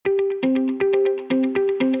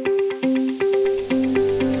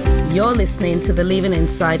You're listening to the Living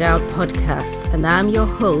Inside Out podcast, and I'm your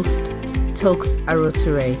host, Toks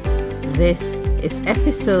Aroture. This is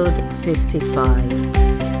episode 55.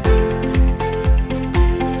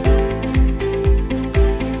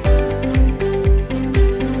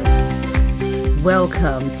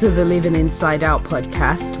 Welcome to the Living Inside Out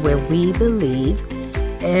podcast, where we believe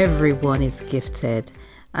everyone is gifted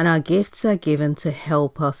and our gifts are given to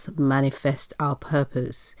help us manifest our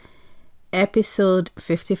purpose. Episode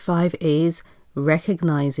 55 is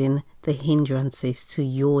recognizing the hindrances to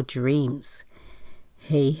your dreams.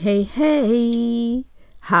 Hey.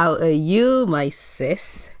 How are you, my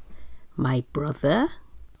sis? My brother?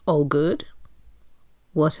 All good?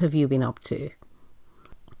 What have you been up to?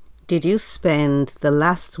 Did you spend the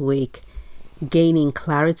last week gaining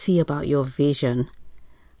clarity about your vision?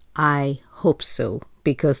 I hope so,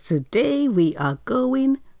 because today we are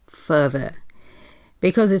going further.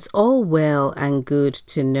 Because it's all well and good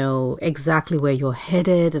to know exactly where you're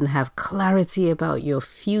headed and have clarity about your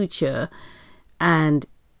future and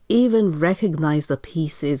even recognize the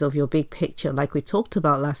pieces of your big picture like we talked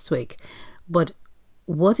about last week. But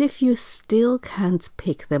what if you still can't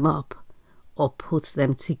pick them up or put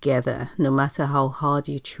them together, no matter how hard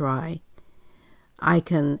you try? I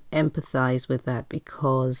can empathize with that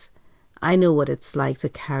because I know what it's like to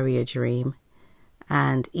carry a dream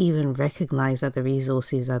and even recognize that the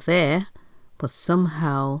resources are there, but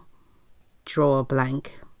somehow draw a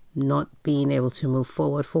blank, not being able to move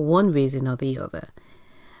forward for one reason or the other.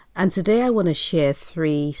 And today I want to share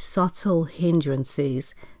 3 subtle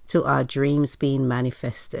hindrances to our dreams being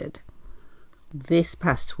manifested. This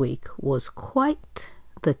past week was quite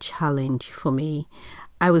the challenge for me.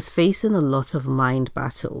 I was facing a lot of mind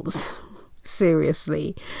battles,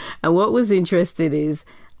 seriously. And what was interesting is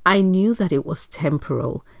I knew that it was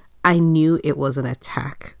temporal. I knew it was an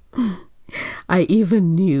attack. I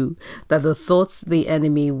even knew that the thoughts the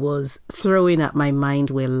enemy was throwing at my mind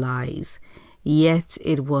were lies. Yet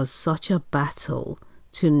it was such a battle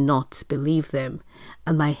to not believe them.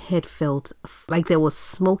 And my head felt like there was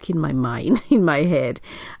smoke in my mind, in my head.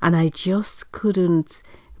 And I just couldn't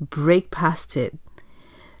break past it.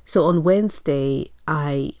 So on Wednesday,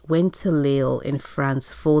 I went to Lille in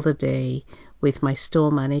France for the day with my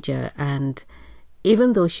store manager, and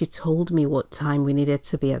even though she told me what time we needed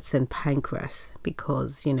to be at St. Pancras,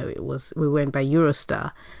 because we went by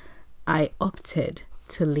Eurostar, I opted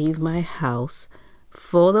to leave my house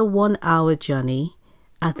for the 1-hour journey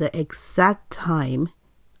at the exact time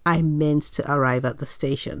I meant to arrive at the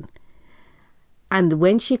station. And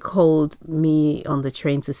when she called me on the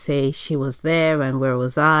train to say she was there and where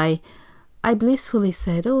was I blissfully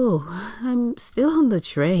said, "Oh, I'm still on the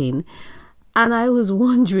train." And I was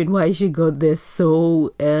wondering why she got there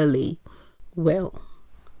so early. Well,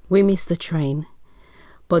 we missed the train,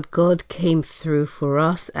 but God came through for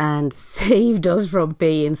us and saved us from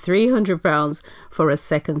paying £300 for a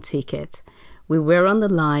second ticket. We were on the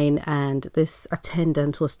line and this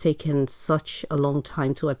attendant was taking such a long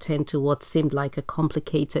time to attend to what seemed like a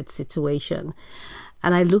complicated situation.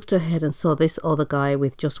 And I looked ahead and saw this other guy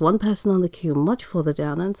with just one person on the queue much further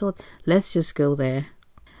down and thought, let's just go there.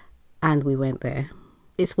 And we went there.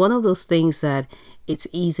 It's one of those things that it's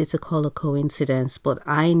easy to call a coincidence, but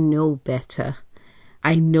I know better.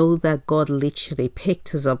 I know that God literally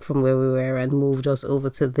picked us up from where we were and moved us over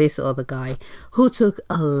to this other guy who took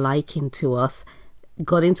a liking to us,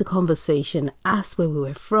 got into conversation, asked where we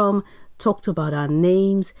were from, talked about our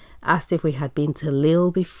names, asked if we had been to Lille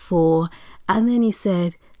before, and then he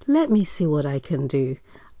said, "Let me see what I can do.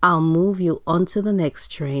 I'll move you onto the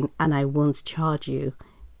next train and I won't charge you.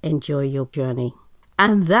 Enjoy your journey."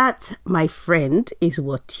 And that, my friend, is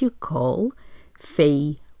what you call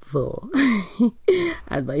favor.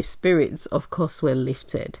 And my spirits, of course, were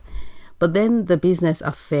lifted. But then the business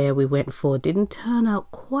affair we went for didn't turn out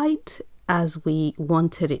quite as we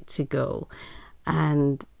wanted it to go.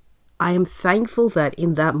 And I am thankful that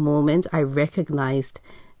in that moment I recognized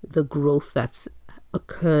the growth that's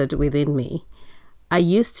occurred within me. I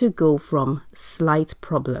used to go from slight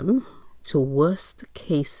problem to worst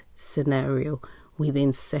case scenario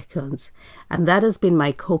within seconds. And that has been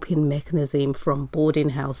my coping mechanism from boarding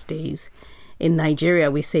house days. In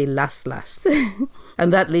Nigeria, we say last.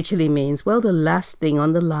 And that literally means, well, the last thing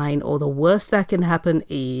on the line or the worst that can happen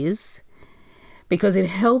is, because it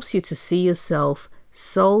helps you to see yourself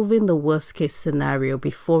solving the worst case scenario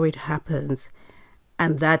before it happens.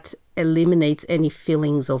 And that eliminates any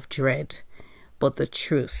feelings of dread. But the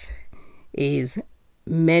truth is,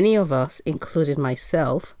 many of us, including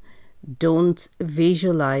myself, don't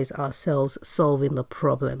visualize ourselves solving the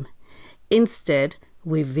problem. Instead,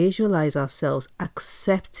 we visualize ourselves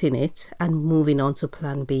accepting it and moving on to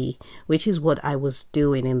plan B, which is what I was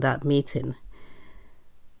doing in that meeting.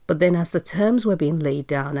 But then as the terms were being laid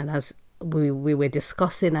down and as we were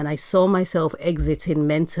discussing, and I saw myself exiting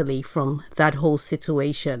mentally from that whole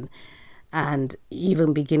situation and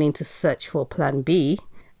even beginning to search for plan B,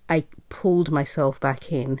 I pulled myself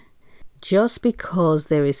back in. Just because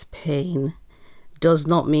there is pain does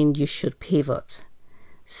not mean you should pivot.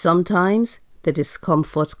 Sometimes the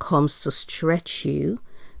discomfort comes to stretch you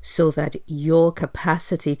so that your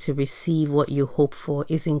capacity to receive what you hope for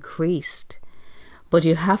is increased. But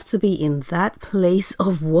you have to be in that place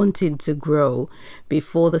of wanting to grow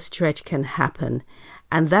before the stretch can happen.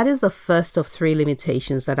 And that is the first of 3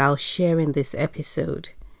 limitations that I'll share in this episode.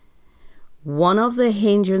 One of the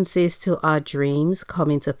hindrances to our dreams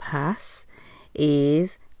coming to pass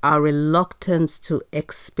is our reluctance to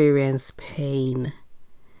experience pain.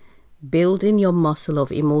 Building your muscle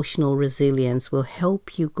of emotional resilience will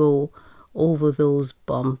help you go over those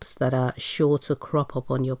bumps that are sure to crop up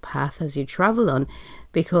on your path as you travel on,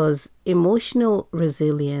 because emotional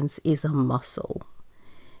resilience is a muscle.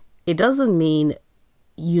 It doesn't mean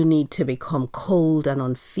you need to become cold and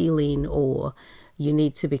unfeeling or you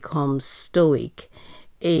need to become stoic.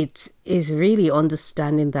 It is really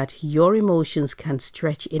understanding that your emotions can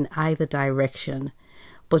stretch in either direction,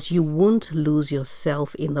 but you won't lose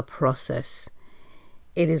yourself in the process.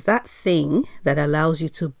 It is that thing that allows you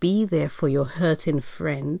to be there for your hurting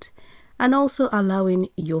friend and also allowing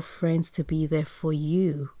your friends to be there for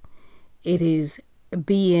you. It is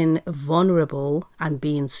being vulnerable and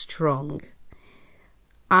being strong.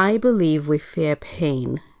 I believe we fear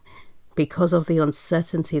pain because of the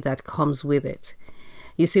uncertainty that comes with it.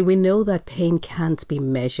 You see, we know that pain can't be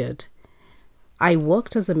measured. I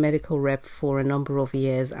worked as a medical rep for a number of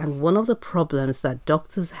years, and one of the problems that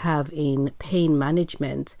doctors have in pain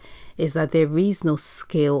management is that there is no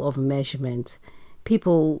scale of measurement.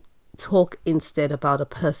 People talk instead about a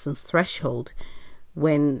person's threshold.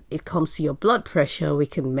 When it comes to your blood pressure, we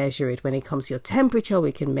can measure it. When it comes to your temperature,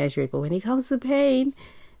 we can measure it. But when it comes to pain,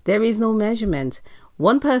 there is no measurement.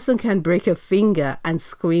 One person can break a finger and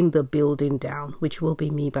scream the building down, which will be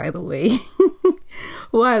me, by the way.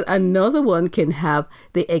 While another one can have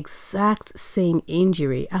the exact same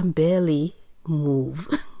injury and barely move.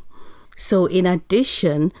 So in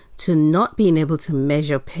addition to not being able to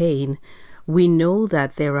measure pain, we know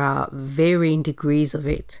that there are varying degrees of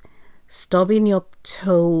it. Stubbing your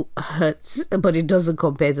toe hurts, but it doesn't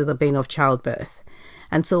compare to the pain of childbirth.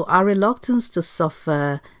 And so our reluctance to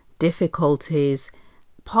suffer difficulties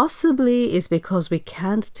possibly is because we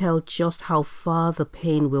can't tell just how far the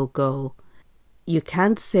pain will go. You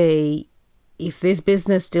can't say, if this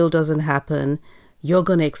business deal doesn't happen, you're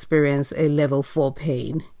going to experience a level 4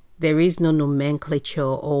 pain. There is no nomenclature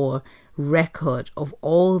or record of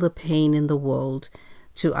all the pain in the world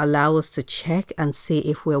to allow us to check and see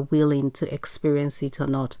if we're willing to experience it or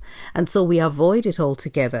not. And so we avoid it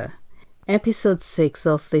altogether. Episode 6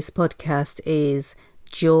 of this podcast is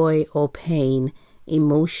Joy or Pain,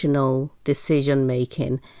 Emotional Decision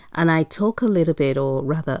Making. And I talk a little bit, or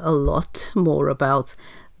rather a lot more, about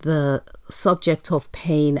the subject of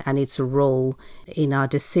pain and its role in our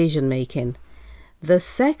decision making. The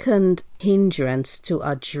second hindrance to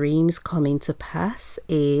our dreams coming to pass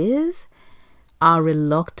is our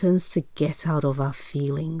reluctance to get out of our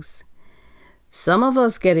feelings. Some of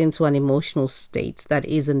us get into an emotional state that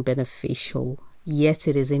isn't beneficial, yet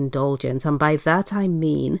it is indulgent. And by that I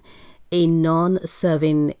mean a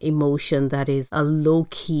non-serving emotion that is a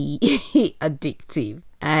low-key addictive.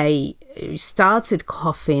 I started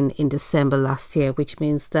coughing in December last year, which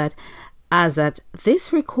means that as at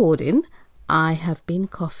this recording, I have been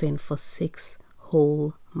coughing for 6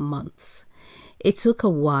 whole months. It took a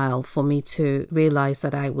while for me to realize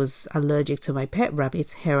that I was allergic to my pet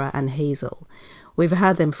rabbits, Hera and Hazel. We've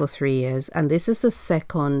had them for 3 years, and this is the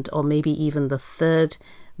second or maybe even the third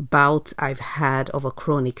bout I've had of a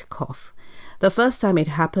chronic cough. The first time it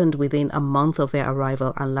happened within a month of their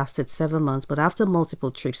arrival and lasted 7 months, but after multiple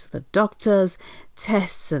trips to the doctors,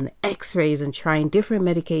 tests and x-rays and trying different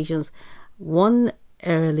medications, one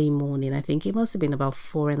early morning, I think it must have been about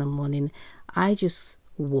 4 a.m, I just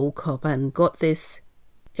woke up and got this.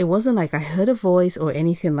 It wasn't like I heard a voice or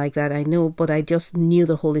anything like that, I know, but I just knew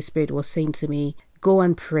the Holy Spirit was saying to me, go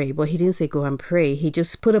and pray. But he didn't say go and pray. He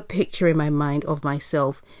just put a picture in my mind of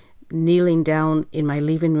myself kneeling down in my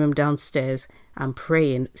living room downstairs and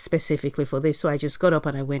praying specifically for this. So I just got up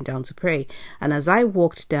and I went down to pray. And as I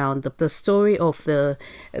walked down, there's a story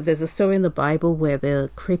in the Bible where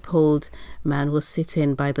the crippled man was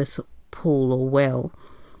sitting by this pool or well.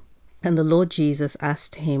 And the Lord Jesus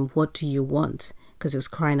asked him, "What do you want?" Because he was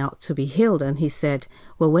crying out to be healed. And he said,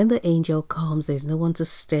 "Well, when the angel comes, there's no one to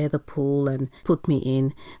stir the pool and put me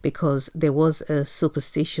in," because there was a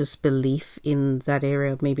superstitious belief in that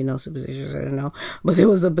area. Maybe not superstitious, I don't know. But there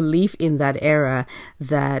was a belief in that era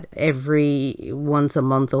that every once a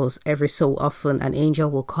month or every so often, an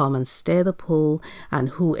angel will come and stir the pool, and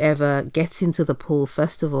whoever gets into the pool,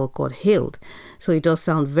 first of all, got healed. So it does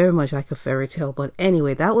sound very much like a fairy tale. But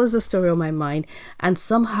anyway, that was the story on my mind. And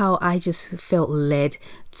somehow I just felt led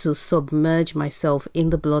to submerge myself in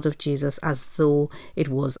the blood of Jesus as though it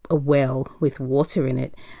was a well with water in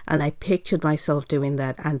it. And I pictured myself doing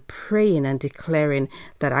that and praying and declaring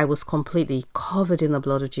that I was completely covered in the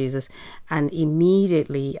blood of Jesus. And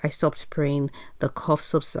immediately I stopped praying, the cough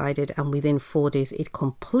subsided, and within 4 days it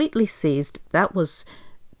completely ceased. That was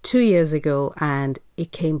 2 years ago, and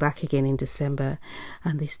it came back again in December.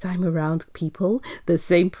 And this time around, people, the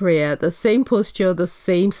same prayer, the same posture, the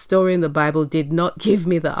same story in the Bible did not give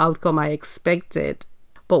me the outcome I expected.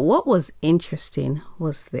 But what was interesting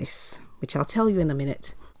was this, which I'll tell you in a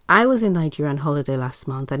minute. I was in Nigeria on holiday last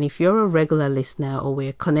month, and if you're a regular listener or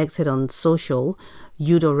we're connected on social,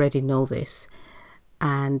 you'd already know this.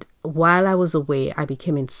 And while I was away, I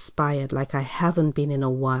became inspired like I haven't been in a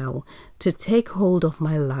while to take hold of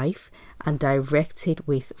my life and direct it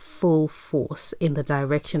with full force in the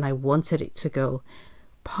direction I wanted it to go.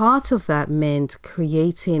 Part of that meant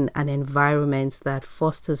creating an environment that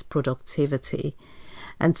fosters productivity.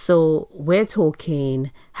 And so we're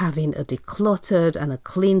talking having a decluttered and a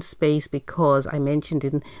clean space, because I mentioned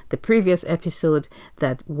in the previous episode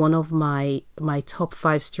that one of my top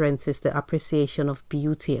 5 strengths is the appreciation of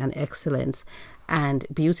beauty and excellence. And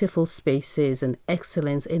beautiful spaces and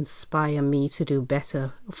excellence inspire me to do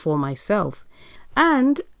better for myself.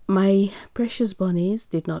 And my precious bunnies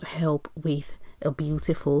did not help with a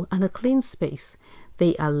beautiful and a clean space.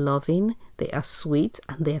 They are loving, they are sweet,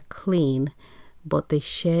 and they are clean. But they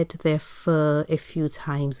shed their fur a few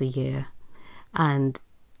times a year. And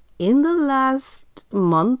in the last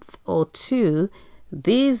month or two,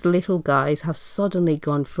 these little guys have suddenly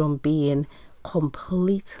gone from being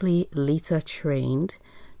completely litter trained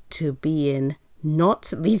to being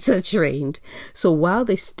not litter trained. So while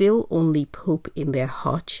they still only poop in their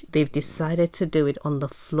hutch, they've decided to do it on the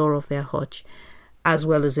floor of their hutch as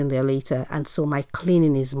well as in their litter. And so my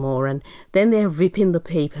cleaning is more. And then they're ripping the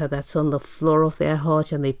paper that's on the floor of their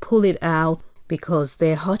hutch and they pull it out, because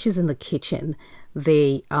their hutch is in the kitchen.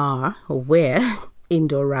 They are, or were,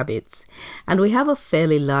 indoor rabbits. And we have a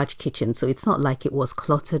fairly large kitchen, so it's not like it was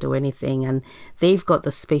cluttered or anything. And they've got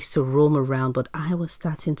the space to roam around, but I was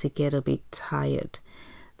starting to get a bit tired.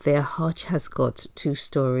 Their hutch has got 2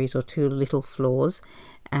 stories or 2 little floors,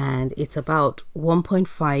 and it's about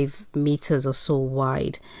 1.5 meters or so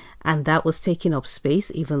wide. And that was taking up space,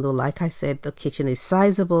 even though, like I said, the kitchen is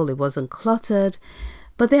sizable, it wasn't cluttered.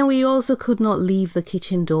 But then we also could not leave the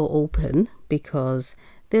kitchen door open, because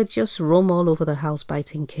they'd just roam all over the house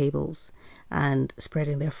biting cables and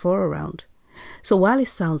spreading their fur around. So while it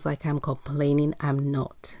sounds like I'm complaining, I'm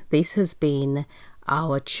not. This has been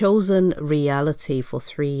our chosen reality for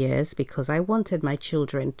 3 years, because I wanted my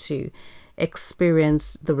children to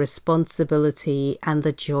experience the responsibility and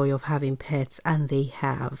the joy of having pets, and they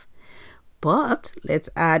have. But let's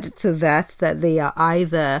add to that they are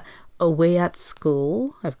either away at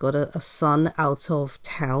school. I've got a son out of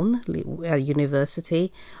town at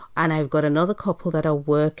university, and I've got another couple that are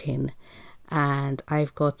working, and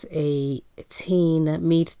I've got a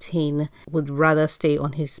mid-teen would rather stay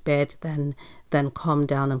on his bed than come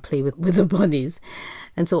down and play with the bunnies.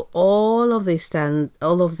 And so all of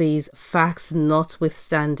these facts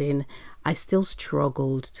notwithstanding, I still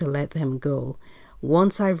struggled to let them go.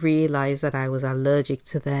 Once I realized that I was allergic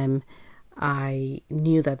to them, I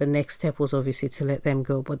knew that the next step was obviously to let them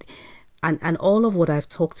go. But and all of what I've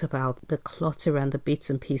talked about, the clutter and the bits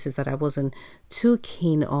and pieces that I wasn't too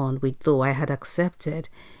keen on, though I had accepted,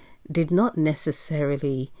 did not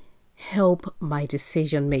necessarily help my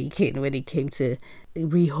decision making when it came to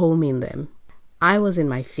rehoming them. I was in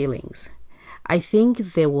my feelings. I think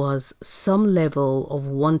there was some level of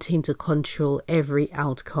wanting to control every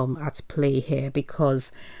outcome at play here,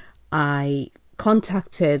 because I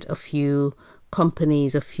contacted a few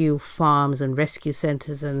companies, a few farms and rescue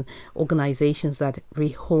centers and organizations that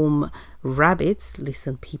rehome rabbits.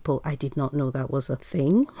 Listen, people, I did not know that was a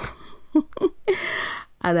thing.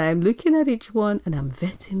 And I'm looking at each one and I'm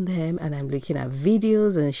vetting them, and I'm looking at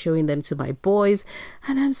videos and showing them to my boys.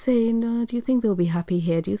 And I'm saying, no, do you think they'll be happy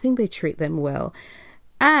here? Do you think they treat them well?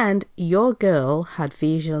 And your girl had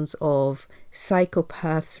visions of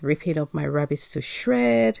psychopaths ripping up my rabbits to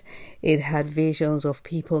shred. It had visions of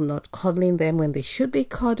people not cuddling them when they should be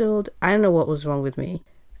cuddled. I don't know what was wrong with me.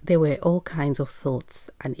 There were all kinds of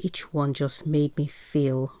thoughts, and each one just made me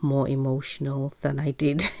feel more emotional than I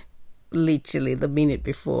did literally the minute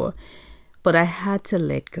before. But I had to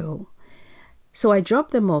let go. So I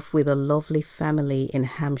dropped them off with a lovely family in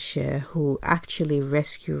Hampshire who actually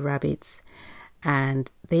rescue rabbits.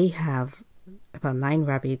 And they have about 9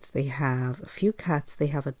 rabbits, they have a few cats, they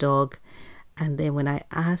have a dog. And then when I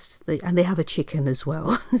asked, and they have a chicken as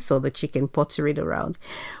well, so the chicken potteried around.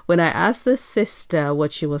 When I asked the sister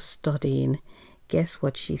what she was studying, guess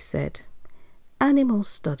what she said? Animal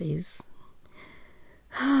studies.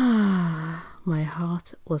 My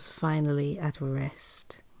heart was finally at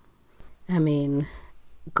rest. I mean,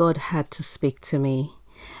 God had to speak to me.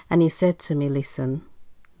 And he said to me, listen,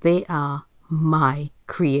 they are my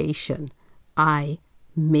creation. I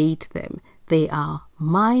made them. They are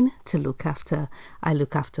mine to look after. I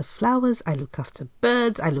look after flowers. I look after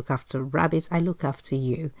birds. I look after rabbits. I look after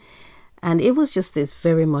you. And it was just this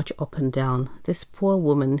very much up and down. This poor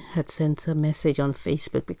woman had sent a message on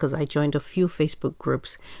Facebook because I joined a few Facebook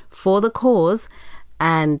groups for the cause,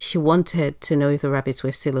 and she wanted to know if the rabbits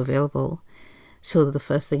were still available. So the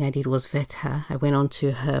first thing I did was vet her. I went onto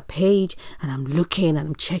her page and I'm looking and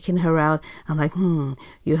I'm checking her out. I'm like,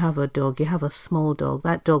 you have a dog. You have a small dog.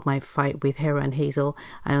 That dog might fight with Hera and Hazel.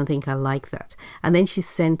 I don't think I like that. And then she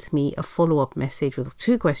sent me a follow-up message with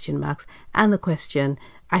 2 question marks and the question,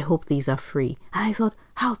 I hope these are free. And I thought,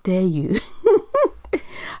 how dare you?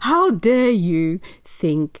 How dare you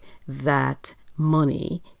think that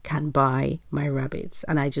money can buy my rabbits?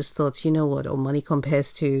 And I just thought, you know what, money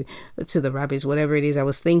compares to the rabbits, whatever it is I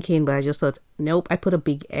was thinking. But I just thought, nope, I put a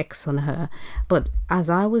big X on her. But as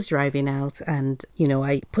I was driving out and,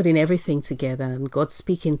 I putting everything together and God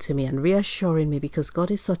speaking to me and reassuring me, because God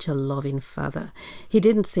is such a loving father. He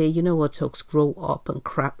didn't say, you know what, Tokes, grow up and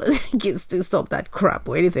crap, get to stop that crap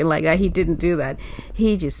or anything like that. He didn't do that.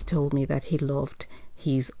 He just told me that he loved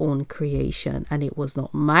his own creation and it was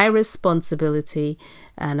not my responsibility,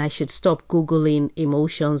 and I should stop Googling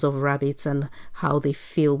emotions of rabbits and how they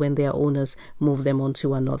feel when their owners move them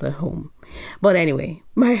onto another home. But anyway,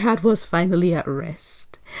 my heart was finally at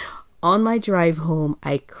rest. On my drive home,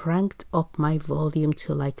 I cranked up my volume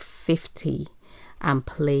to like 50 and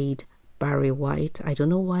played Barry White. I don't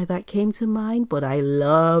know why that came to mind, but I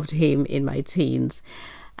loved him in my teens.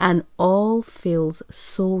 And all feels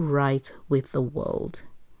so right with the world.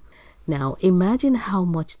 Now, imagine how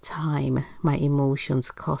much time my emotions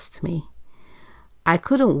cost me. I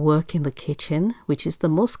couldn't work in the kitchen, which is the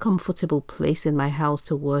most comfortable place in my house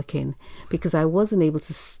to work in, because I wasn't able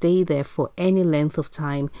to stay there for any length of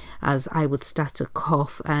time, as I would start to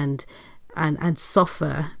cough and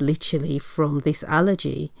suffer literally from this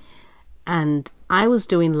allergy. And I was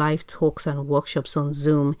doing live talks and workshops on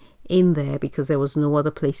Zoom in there because there was no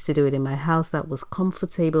other place to do it in my house that was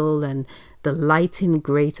comfortable and the lighting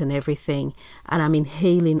great and everything. And I'm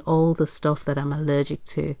inhaling all the stuff that I'm allergic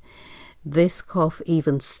to. This cough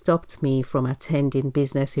even stopped me from attending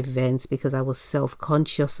business events because I was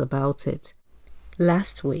self-conscious about it.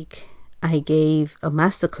 Last week, I gave a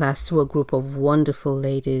masterclass to a group of wonderful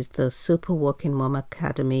ladies, the Super Working Mom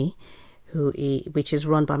Academy, which is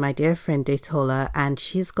run by my dear friend Detola, and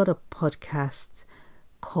she's got a podcast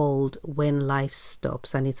called When Life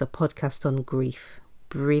Stops, and it's a podcast on grief.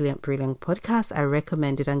 Brilliant podcast. I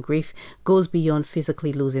recommend it. And grief goes beyond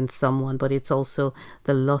physically losing someone, but it's also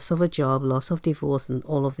the loss of a job, loss of divorce, and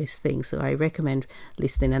all of these things. So I recommend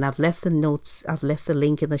listening. And I've left the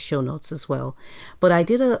link in the show notes as well. But I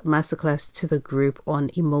did a masterclass to the group on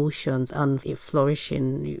emotions, on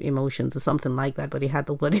flourishing emotions or something like that, but it had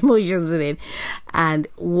the word emotions in it. And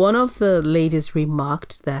one of the ladies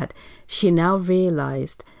remarked that she now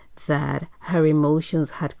realized that her emotions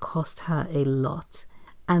had cost her a lot.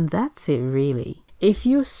 And that's it, really. If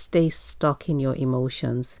you stay stuck in your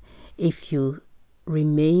emotions, if you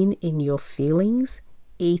remain in your feelings,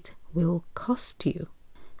 it will cost you.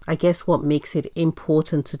 I guess what makes it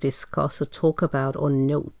important to discuss or talk about or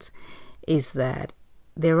note is that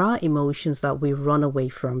there are emotions that we run away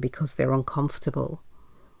from because they're uncomfortable.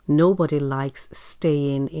 Nobody likes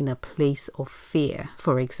staying in a place of fear,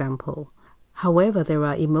 for example. However, there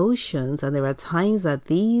are emotions and there are times that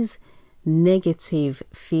these negative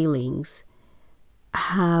feelings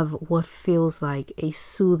have what feels like a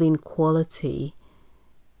soothing quality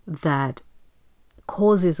that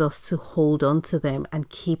causes us to hold on to them and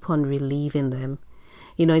keep on relieving them.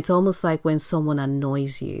 It's almost like when someone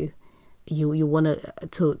annoys you, you want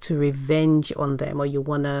to revenge on them, or you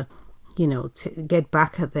want to, to get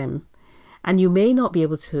back at them. And you may not be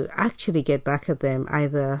able to actually get back at them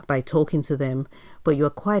either by talking to them, but you're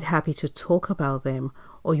quite happy to talk about them,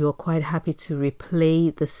 or you're quite happy to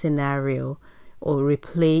replay the scenario or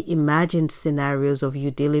replay imagined scenarios of you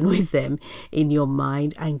dealing with them in your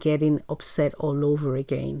mind and getting upset all over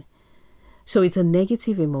again. So it's a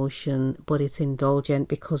negative emotion, but it's indulgent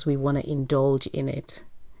because we want to indulge in it.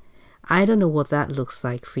 I don't know what that looks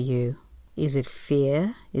like for you. Is it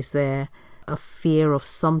fear? Is there a fear of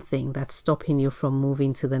something that's stopping you from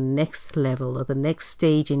moving to the next level or the next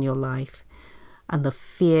stage in your life? And the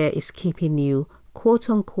fear is keeping you, quote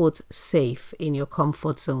unquote, safe in your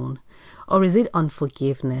comfort zone. Or is it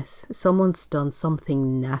unforgiveness? Someone's done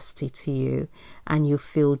something nasty to you and you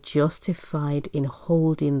feel justified in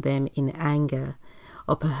holding them in anger.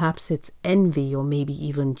 Or perhaps it's envy or maybe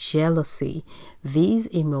even jealousy. These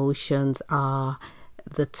emotions are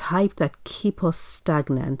the type that keep us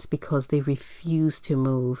stagnant because they refuse to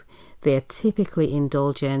move. They're typically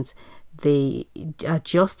indulgent. They are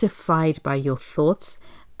justified by your thoughts,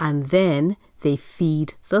 and then they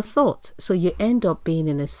feed the thought. So you end up being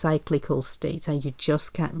in a cyclical state and you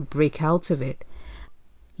just can't break out of it.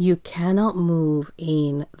 You cannot move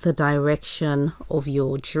in the direction of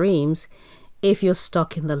your dreams if you're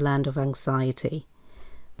stuck in the land of anxiety.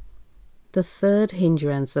 The third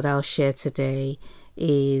hindrance that I'll share today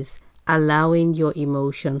is allowing your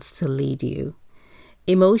emotions to lead you.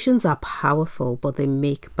 Emotions are powerful, but they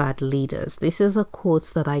make bad leaders. This is a quote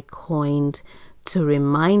that I coined to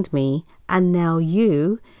remind me, and now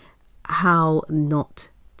you, how not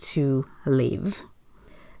to live.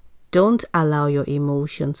 Don't allow your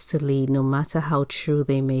emotions to lead, no matter how true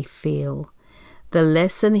they may feel. The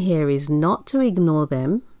lesson here is not to ignore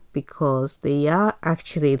them, because they are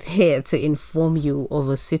actually there to inform you of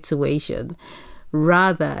a situation.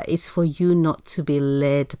 Rather, it's for you not to be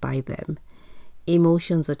led by them.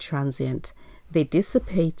 Emotions are transient. They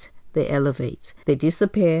dissipate, they elevate. They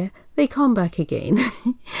disappear, they come back again.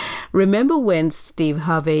 Remember when Steve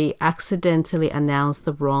Harvey accidentally announced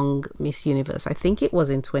the wrong Miss Universe? I think it was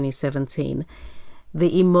in 2017.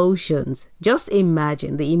 The emotions, just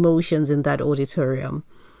imagine the emotions in that auditorium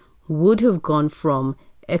would have gone from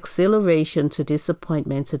exhilaration to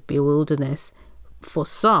disappointment to bewilderness for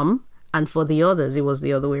some, and for the others, it was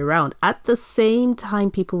the other way around. At the same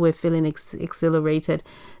time, people were feeling exhilarated.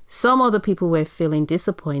 Some other people were feeling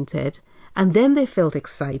disappointed. And then they felt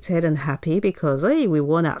excited and happy because, hey, we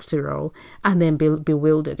won after all. And then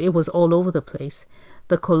bewildered. It was all over the place.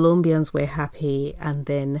 The Colombians were happy and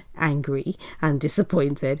then angry and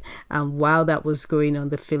disappointed. And while that was going on,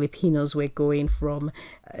 the Filipinos were going from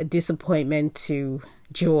disappointment to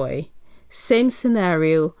joy. Same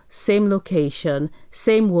scenario, same location,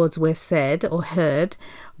 same words were said or heard,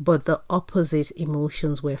 but the opposite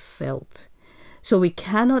emotions were felt. So we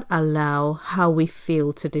cannot allow how we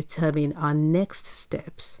feel to determine our next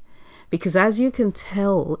steps. Because as you can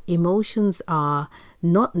tell, emotions are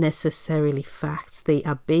not necessarily facts. They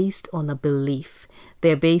are based on a belief.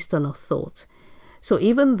 They're based on a thought. So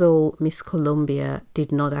even though Miss Colombia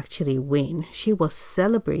did not actually win, she was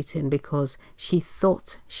celebrating because she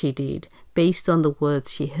thought she did, based on the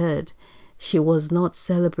words she heard. She was not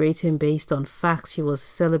celebrating based on facts. She was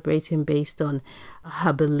celebrating based on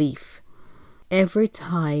her belief. Every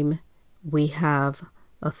time we have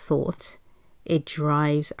a thought, it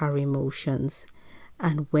drives our emotions.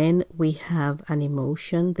 And when we have an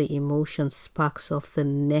emotion, the emotion sparks off the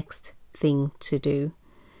next thing to do.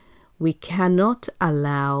 We cannot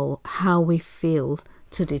allow how we feel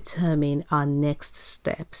to determine our next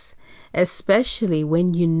steps, especially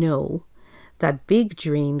when you know that big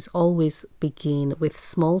dreams always begin with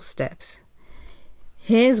small steps.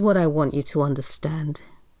 Here's what I want you to understand.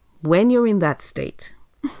 When you're in that state,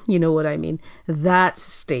 you know what I mean? That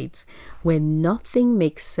state when nothing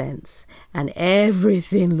makes sense and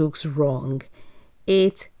everything looks wrong,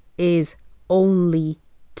 it is only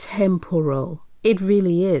temporal. It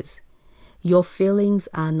really is. Your feelings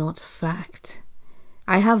are not fact.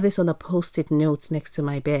 I have this on a post-it note next to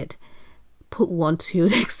my bed. Put one too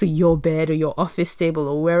next to your bed or your office table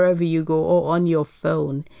or wherever you go, or on your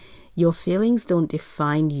phone. Your feelings don't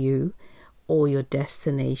define you or your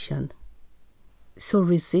destination. So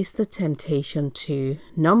resist the temptation to,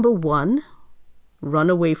 number one, run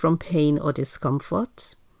away from pain or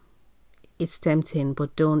discomfort. It's tempting,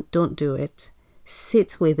 but don't do it.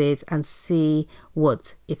 Sit with it and see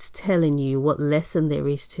what it's telling you, what lesson there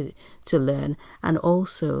is to learn. And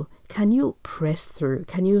also, can you press through?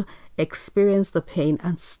 Can you experience the pain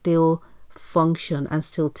and still function and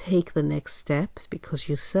still take the next step, because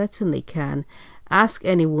you certainly can. Ask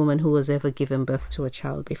any woman who has ever given birth to a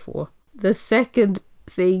child before. The second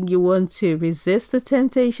thing you want to resist the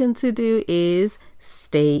temptation to do is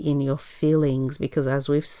stay in your feelings, because as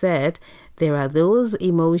we've said, there are those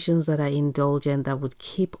emotions that are indulgent that would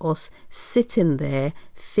keep us sitting there,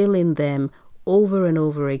 feeling them over and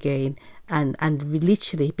over again, and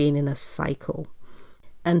literally being in a cycle.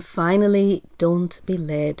 And finally, don't be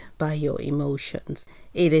led by your emotions.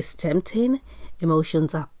 It is tempting.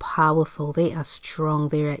 Emotions are powerful, they are strong,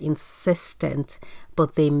 they are insistent,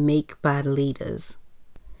 but they make bad leaders.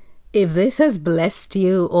 If this has blessed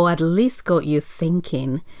you, or at least got you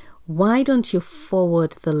thinking, why don't you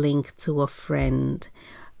forward the link to a friend?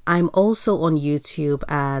 I'm also on YouTube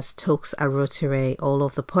as Tokes Arotere. All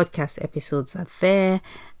of the podcast episodes are there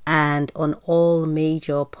and on all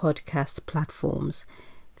major podcast platforms.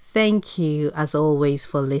 Thank you, as always,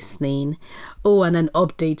 for listening. Oh, and an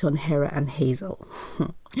update on Hera and Hazel.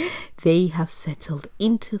 They have settled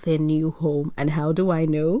into their new home. And how do I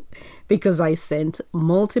know? Because I sent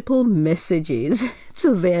multiple messages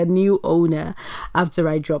to their new owner after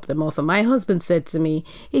I dropped them off. And my husband said to me,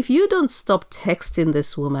 if you don't stop texting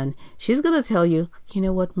this woman, she's going to tell you, you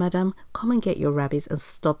know what, madam, come and get your rabbits and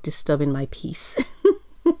stop disturbing my peace.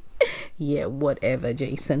 Yeah, whatever,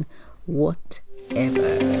 Jason. Whatever.